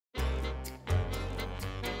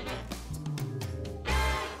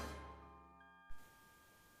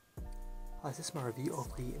Hi, this is my review of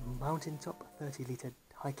the Mountaintop 30 litre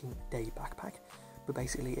hiking day backpack. But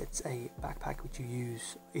basically it's a backpack which you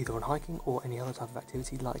use either on hiking or any other type of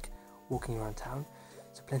activity like walking around town.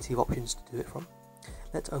 So plenty of options to do it from.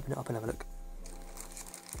 Let's open it up and have a look.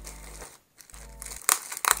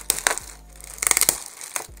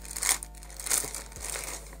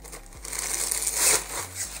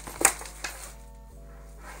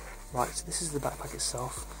 Right, so this is the backpack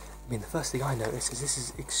itself. I mean, the first thing I notice is this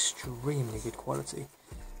is extremely good quality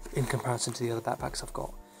in comparison to the other backpacks I've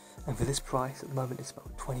got. And for this price, at the moment it's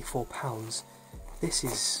about £24. This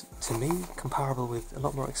is, to me, comparable with a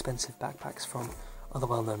lot more expensive backpacks from other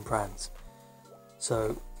well-known brands.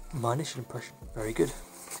 So, my initial impression, very good.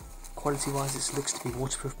 Quality-wise, this looks to be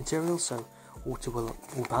waterproof material, so water will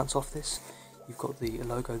bounce off this. You've got the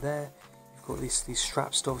logo there. You've got these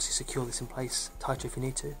straps to obviously secure this in place, tighter if you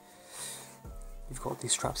need to. You've got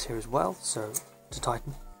these straps here as well, so to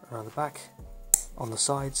tighten around the back, on the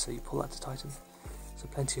sides, so you pull that to tighten. So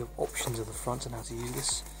plenty of options at the front on how to use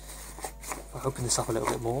this. If I open this up a little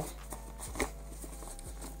bit more,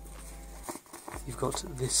 you've got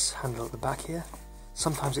this handle at the back here.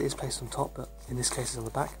 Sometimes it is placed on top, but in this case it's on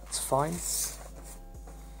the back, that's fine.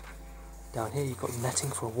 Down here you've got netting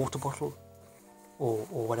for a water bottle or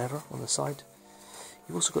whatever on the side.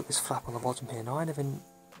 You've also got this flap on the bottom here. Now I never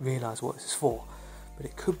realised what this is for, but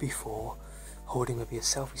it could be for holding maybe a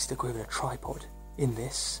selfie stick or even a tripod in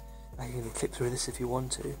this. Now you can clip through this if you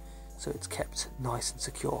want to, so it's kept nice and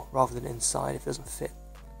secure rather than inside if it doesn't fit.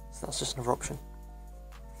 So that's just another option.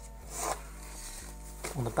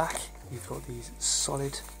 On the back you've got these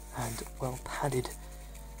solid and well padded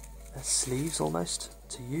sleeves almost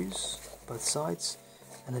to use both sides,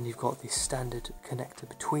 and then you've got the standard connector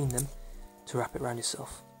between them to wrap it around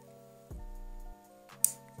yourself.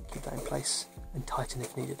 Keep that in place and tighten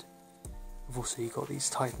if needed. I've also got these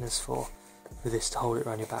tighteners for this to hold it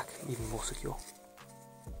around your back even more secure,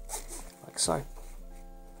 like so.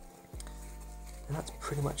 And that's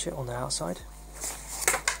pretty much it on the outside.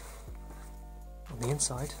 On the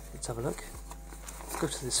inside, let's have a look. Go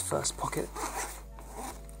to this first pocket.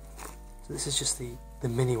 So this is just the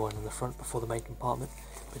mini one in the front before the main compartment,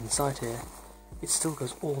 but inside here it still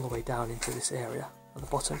goes all the way down into this area at the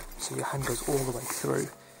bottom, so your hand goes all the way through.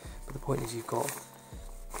 But the point is you've got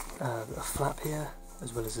a flap here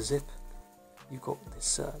as well as a zip. You've got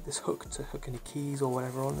this hook to hook any keys or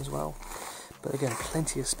whatever on as well. But again,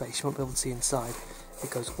 plenty of space. You won't be able to see inside.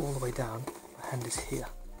 It goes all the way down. My hand is here.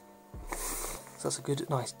 So that's a good,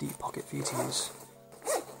 nice deep pocket for you to use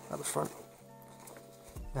at the front.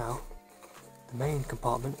 Now, the main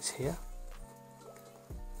compartment is here.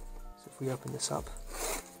 So if we open this up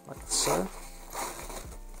like so,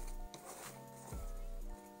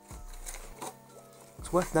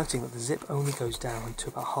 it's worth noting that the zip only goes down to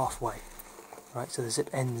about halfway. Right, so the zip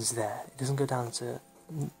ends there. It doesn't go down to,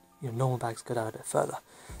 normal bags go down a bit further.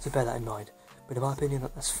 So bear that in mind. But in my opinion,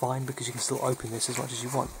 that's fine because you can still open this as much as you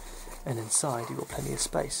want. And inside, you've got plenty of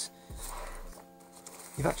space.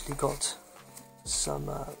 You've actually got some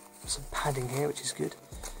padding here, which is good.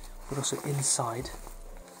 But also inside,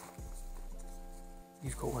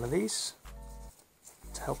 you've got one of these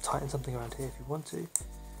to help tighten something around here if you want to.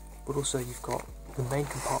 But also you've got the main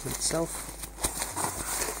compartment itself.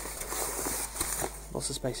 Lots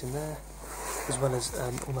of space in there, as well as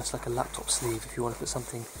almost like a laptop sleeve if you want to put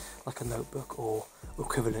something like a notebook or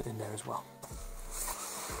equivalent in there as well.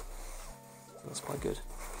 So that's quite good.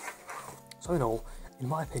 So in all, in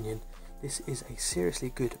my opinion, this is a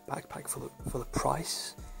seriously good backpack for the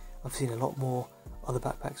price. I've seen a lot more other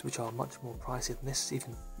backpacks which are much more pricey than this,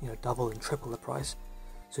 even double and triple the price.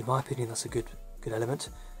 So in my opinion, that's a good element.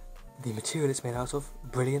 The material it's made out of,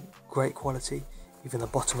 brilliant, great quality. Even the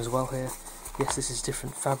bottom as well here. Yes, this is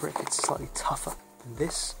different fabric, it's slightly tougher than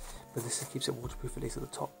this, but this keeps it waterproof at least at the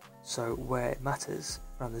top. So where it matters,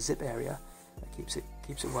 around the zip area, that keeps it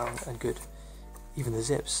well and good. Even the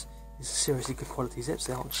zips, these are seriously good quality zips,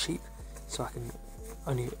 they aren't cheap, so I can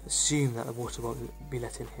only assume that the water won't be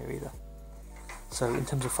let in here either. So in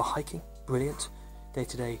terms of for hiking, brilliant. Day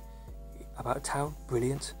to day about town,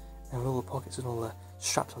 brilliant. And with all the pockets and all the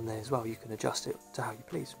straps on there as well, you can adjust it to how you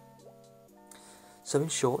please. So in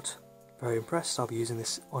short, very impressed. I'll be using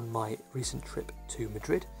this on my recent trip to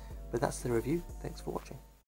Madrid, but that's the review. Thanks for watching.